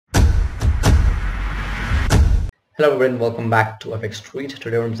Hello everyone, welcome back to FX Street.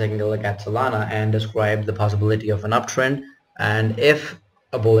 Today we're taking a look at Solana and describe the possibility of an uptrend and if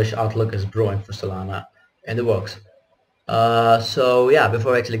a bullish outlook is brewing for Solana in the works.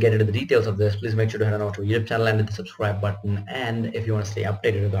 Before I actually get into the details of this, please make sure to head on over to our YouTube channel and hit the subscribe button, and if you want to stay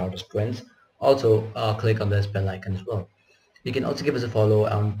updated with the hottest trends, also click on this bell icon as well. You can also give us a follow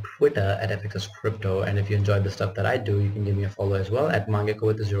on Twitter at FXS Crypto, and if you enjoy the stuff that I do, you can give me a follow as well at Mangeko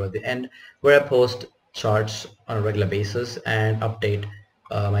with a 0 at the end, where I post charts on a regular basis and update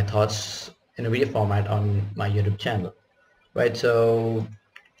my thoughts in a video format on my YouTube channel. Right, so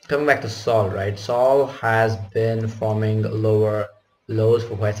coming back to Sol, right? Sol has been forming lower lows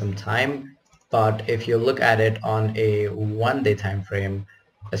for quite some time, but if you look at it on a one-day time frame,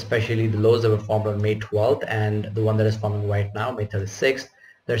 especially the lows that were formed on May 12th and the one that is forming right now, May 36th,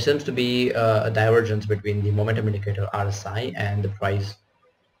 there seems to be a divergence between the momentum indicator RSI and the price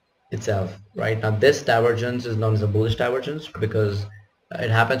itself. Right now, this divergence is known as a bullish divergence because it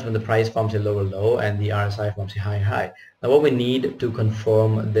happens when the price forms a lower low and the RSI forms a higher high. Now what we need to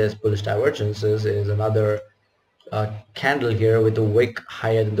confirm this bullish divergence is another candle here with a wick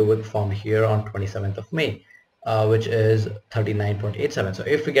higher than the wick formed here on 27th of May, which is 39.87. So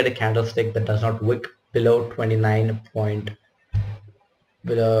if we get a candlestick that does not wick below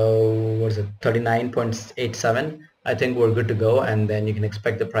 39.87, I think we're good to go, and then you can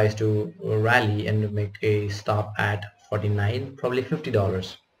expect the price to rally and make a stop at 49, probably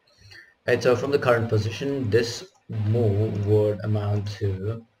 $50. Right, so from the current position, this move would amount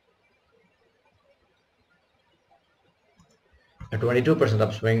to a 22%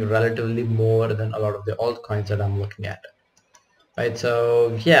 upswing, relatively more than a lot of the altcoins that I'm looking at. Right,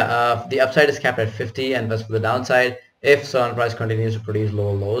 so yeah, the upside is capped at 50, and that's for the downside. If Solana price continues to produce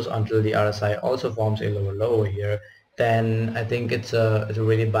lower lows until the RSI also forms a lower low over here, then I think it's a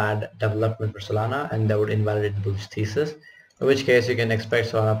really bad development for Solana, and that would invalidate the bullish thesis. In which case, you can expect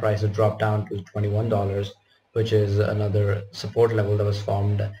Solana price to drop down to $21, which is another support level that was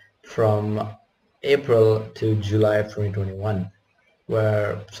formed from April to July of 2021,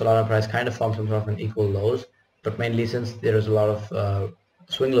 where Solana price kind of forms some sort of an equal lows, but mainly since there is a lot of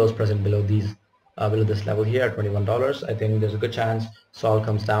swing lows present below these. Below this level here at $21, I think there's a good chance Sol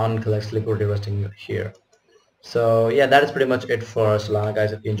comes down and collects liquidity resting here. So yeah, that is pretty much it for Solana,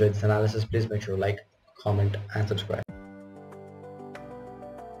 guys. If you enjoyed this analysis, please make sure to like, comment, and subscribe.